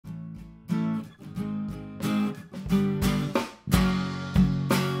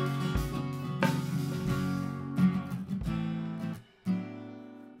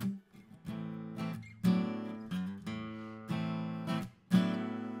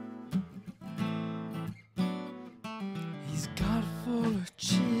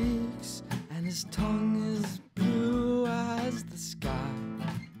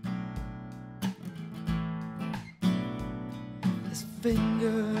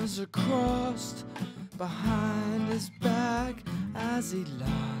fingers are crossed behind his back as he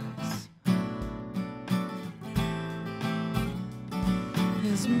lies.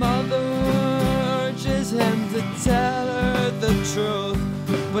 His mother urges him to tell her the truth,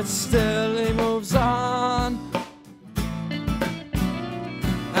 but still he moves on.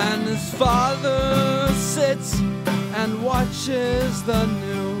 And his father sits and watches the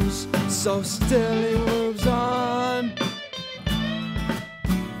news, so still he moves on.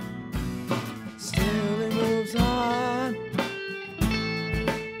 Still he moves on.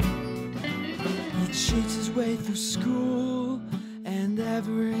 He cheats his way through school and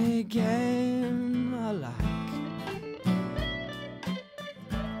every game alike.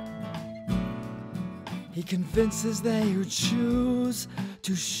 He convinces they who choose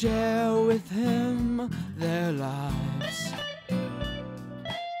to share with him their lives,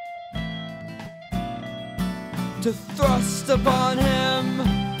 to thrust upon him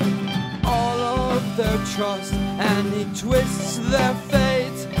all of their trust, and he twists their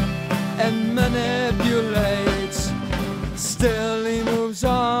fate and manipulates. Still he moves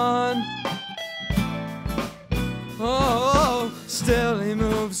on. Oh, still he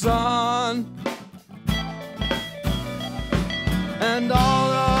moves on. And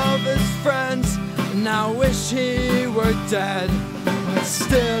all of his friends now wish he were dead, but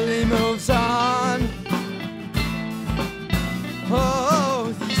still he moves on.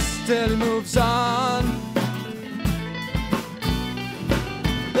 Oh, still he moves on.